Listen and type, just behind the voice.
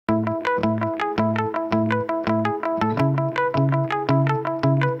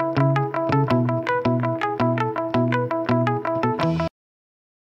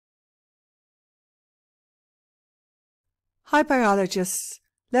Hi biologists,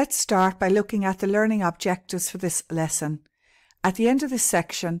 let's start by looking at the learning objectives for this lesson. At the end of this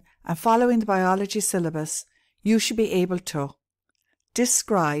section and following the biology syllabus, you should be able to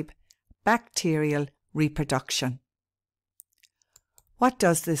describe bacterial reproduction. What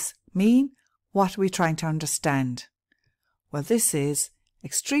does this mean? What are we trying to understand? Well, this is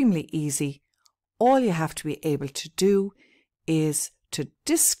extremely easy. All you have to be able to do is to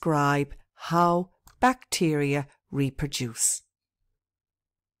describe how bacteria reproduce.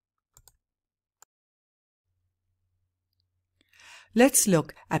 Let's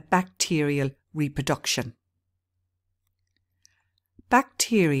look at bacterial reproduction.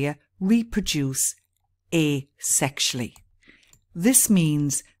 Bacteria reproduce asexually. This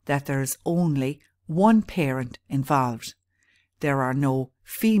means that there is only one parent involved. There are no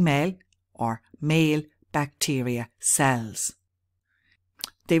female or male bacteria cells.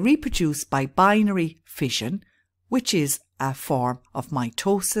 They reproduce by binary fission, which is a form of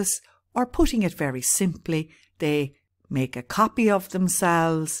mitosis, or putting it very simply, they make a copy of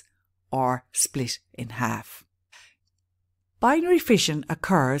themselves or split in half. Binary fission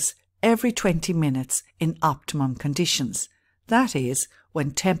occurs every 20 minutes in optimum conditions. That is,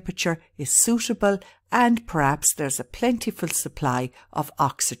 when temperature is suitable and perhaps there's a plentiful supply of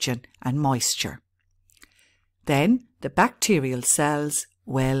oxygen and moisture. Then the bacterial cells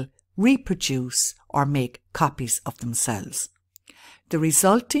will reproduce or make copies of themselves. The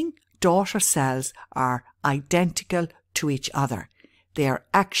resulting daughter cells are identical to each other. They are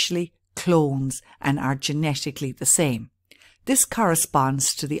actually clones and are genetically the same. This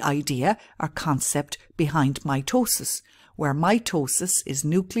corresponds to the idea or concept behind mitosis, where mitosis is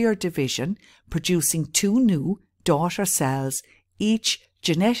nuclear division producing two new daughter cells, each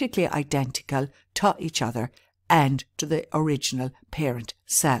genetically identical to each other and to the original parent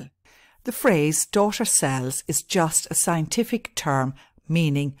cell. The phrase daughter cells is just a scientific term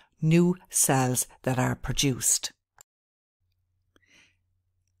meaning new cells that are produced.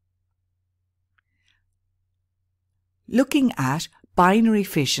 Looking at binary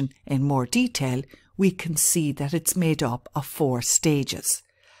fission in more detail, we can see that it's made up of 4 stages.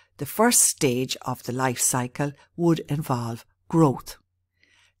 The first stage of the life cycle would involve growth.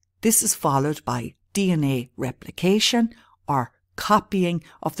 This is followed by DNA replication or copying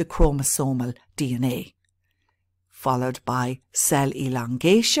of the chromosomal DNA, followed by cell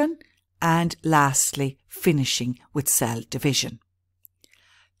elongation, and lastly finishing with cell division.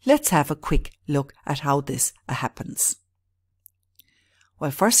 Let's have a quick look at how this happens.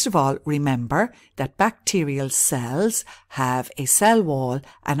 Well, first of all, remember that bacterial cells have a cell wall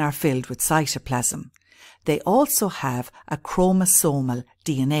and are filled with cytoplasm. They also have a chromosomal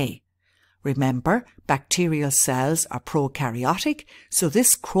DNA. Remember, bacterial cells are prokaryotic, so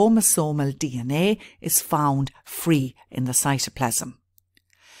this chromosomal DNA is found free in the cytoplasm.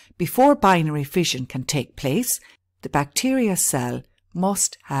 Before binary fission can take place, the bacteria cell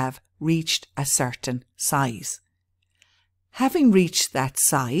must have reached a certain size. Having reached that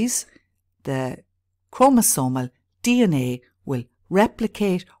size, the chromosomal DNA will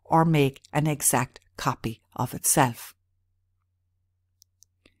replicate or make an exact copy of itself.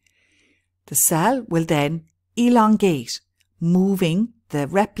 The cell will then elongate, moving the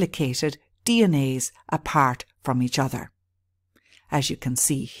replicated DNAs apart from each other. As you can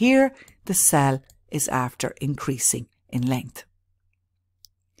see here, the cell is after increasing in length.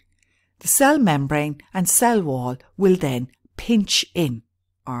 The cell membrane and cell wall will then pinch in,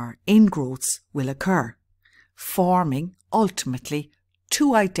 or ingrowths will occur, forming ultimately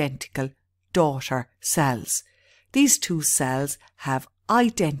 2 identical daughter cells. These 2 cells have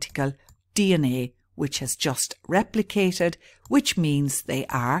identical DNA which has just replicated, which means they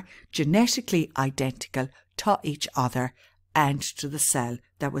are genetically identical to each other and to the cell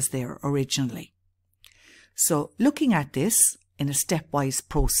that was there originally. So looking at this in a stepwise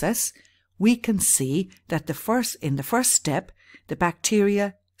process, we can see that in the first step, the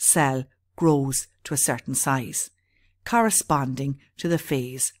bacteria cell grows to a certain size, corresponding to the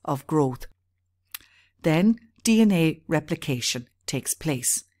phase of growth. Then DNA replication takes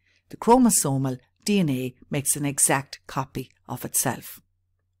place. The chromosomal DNA makes an exact copy of itself.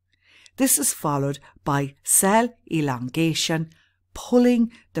 This is followed by cell elongation,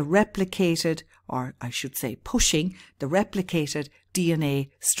 pulling the replicated, or I should say pushing the replicated DNA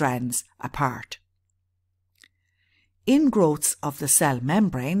strands apart. Ingrowths of the cell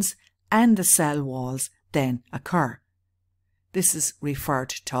membranes and the cell walls then occur. This is referred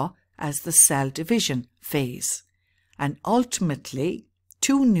to as the cell division phase, and ultimately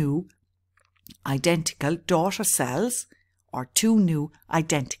 2 new identical daughter cells or 2 new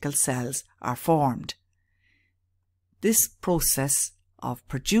identical cells are formed. This process of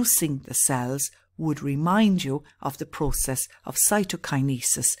producing the cells would remind you of the process of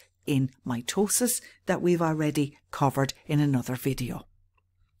cytokinesis in mitosis that we've already covered in another video.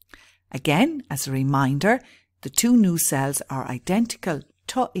 Again, as a reminder, the two new cells are identical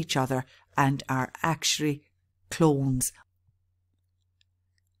to each other and are actually clones.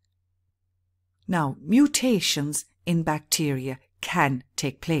 Now, mutations in bacteria can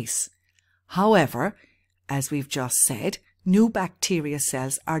take place. However, as we've just said, new bacteria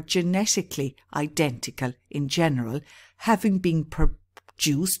cells are genetically identical in general, having been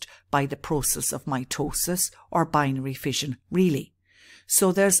produced by the process of mitosis or binary fission, really.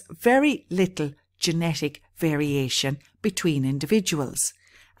 So there's very little genetic variation between individuals,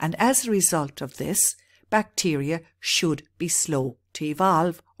 and as a result of this, bacteria should be slow to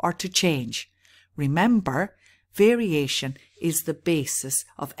evolve or to change. Remember, variation is the basis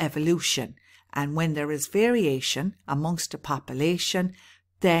of evolution, and when there is variation amongst a population,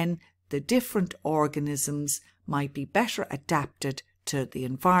 then the different organisms might be better adapted to the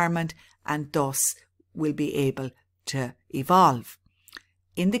environment and thus will be able to evolve.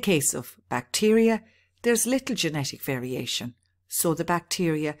 In the case of bacteria, there's little genetic variation, so the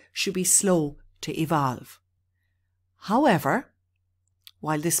bacteria should be slow to evolve. However,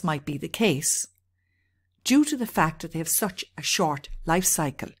 while this might be the case, due to the fact that they have such a short life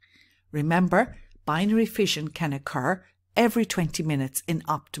cycle, remember, binary fission can occur every 20 minutes in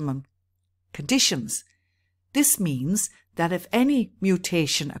optimum conditions. This means that if any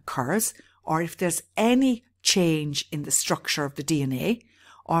mutation occurs, or if there's any change in the structure of the DNA,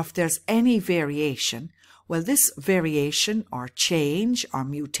 or if there's any variation, well, this variation or change or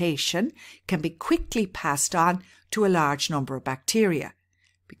mutation can be quickly passed on to a large number of bacteria.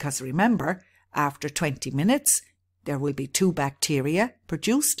 Because remember, after 20 minutes, there will be 2 bacteria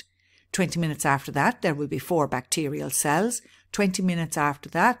produced. 20 minutes after that, there will be 4 bacterial cells. 20 minutes after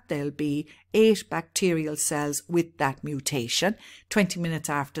that, there'll be 8 bacterial cells with that mutation. 20 minutes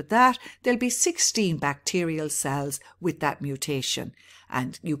after that, there'll be 16 bacterial cells with that mutation.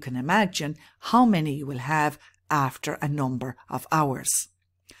 And you can imagine how many you will have after a number of hours.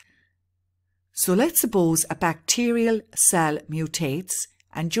 So let's suppose a bacterial cell mutates,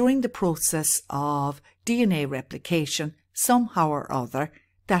 and during the process of DNA replication, somehow or other,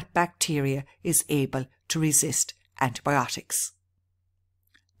 that bacteria is able to resist antibiotics.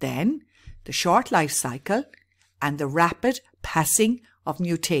 Then, the short life cycle and the rapid passing of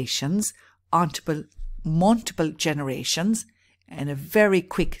mutations onto multiple generations in a very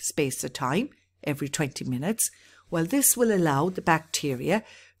quick space of time, every 20 minutes, well, this will allow the bacteria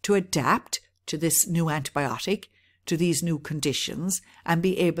to adapt to this new antibiotic, to these new conditions, and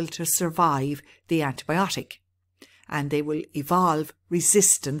be able to survive the antibiotic. And they will evolve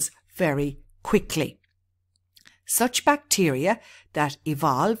resistance very quickly. Such bacteria that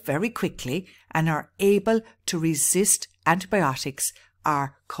evolve very quickly and are able to resist antibiotics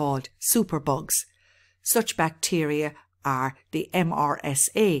are called superbugs. Such bacteria are the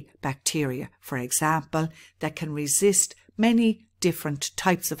MRSA bacteria, for example, that can resist many different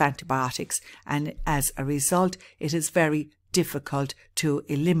types of antibiotics, and as a result it is very difficult to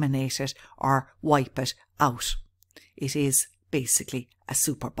eliminate it or wipe it out. It is basically a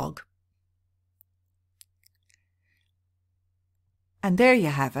superbug. And there you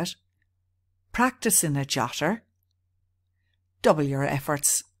have it. Practice in a jotter. Double your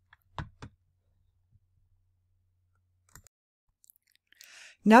efforts.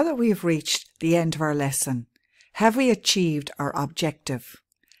 Now that we have reached the end of our lesson, have we achieved our objective?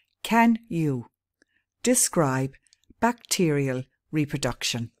 Can you describe bacterial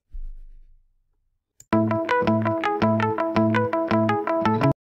reproduction?